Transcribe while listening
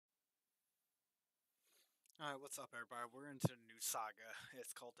Alright, what's up, everybody? We're into a new saga.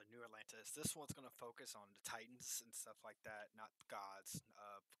 It's called the New Atlantis. This one's going to focus on the Titans and stuff like that, not gods,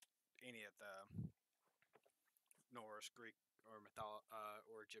 any of the Norse, Greek, or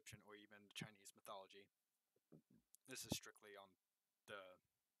Egyptian, or even Chinese mythology. This is strictly on the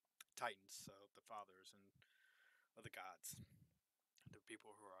Titans, so the fathers and of the gods, the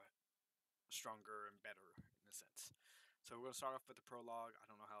people who are stronger and better in a sense. So we're gonna start off with the prologue. I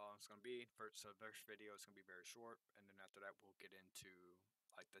don't know how long it's gonna be. So the first video is gonna be very short, and then after that we'll get into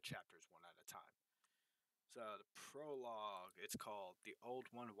like the chapters one at a time. So the prologue, it's called "The Old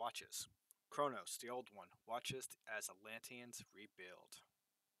One Watches." Kronos, the Old One, watches as Atlanteans rebuild.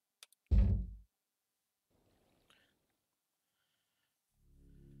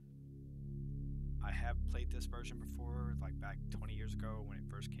 I have played this version before, like back 20 years ago when it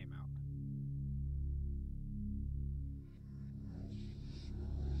first came out.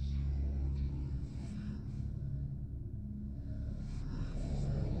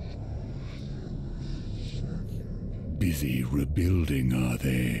 Busy rebuilding, are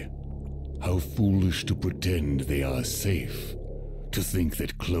they? How foolish to pretend they are safe. To think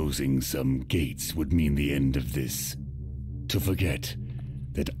that closing some gates would mean the end of this. To forget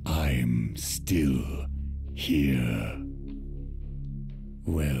that I'm still here.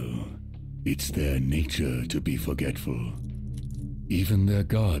 Well, it's their nature to be forgetful. Even their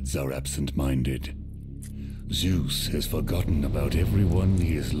gods are absent-minded. Zeus has forgotten about everyone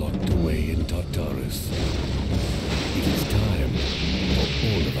he has locked away in Tartarus. It is time for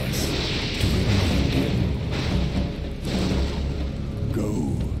all of us to remind him. Go.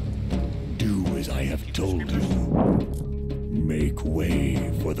 Do as I have told you. Make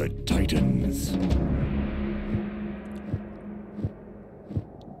way for the Titans.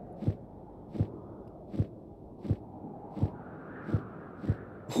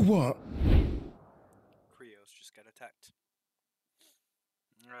 What? Krios just got attacked.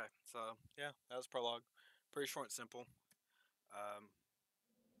 Alright, so yeah, that was prologue. Pretty short and simple.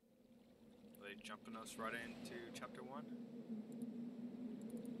 They jumping us right into chapter 1?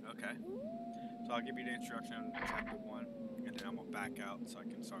 Okay. So I'll give you the introduction to chapter 1, and then I'm gonna back out so I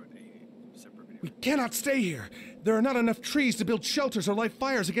can start a separate video. We cannot stay here. There are not enough trees to build shelters or light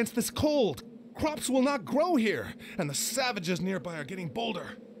fires against this cold. Crops will not grow here, and the savages nearby are getting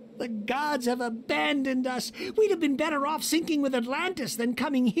bolder. The gods have abandoned us. We'd have been better off sinking with Atlantis than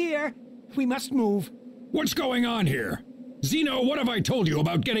coming here. We must move. What's going on here? Zeno, what have I told you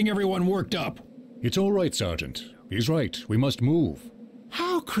about getting everyone worked up? It's all right, Sergeant. He's right. We must move.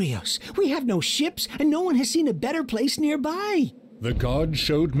 How, Krios? We have no ships, and no one has seen a better place nearby. The god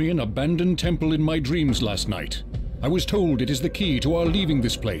showed me an abandoned temple in my dreams last night. I was told it is the key to our leaving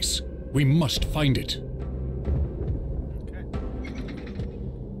this place. We must find it. Okay.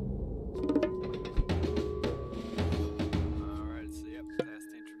 Alright, so yep, that's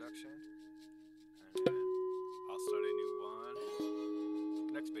the introduction. And then I'll start a new one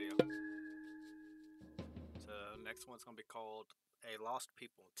next video. So next one's gonna be called A Lost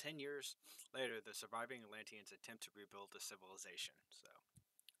People. 10 years later, the surviving Atlanteans attempt to rebuild the civilization. So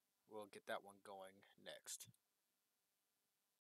we'll get that one going next.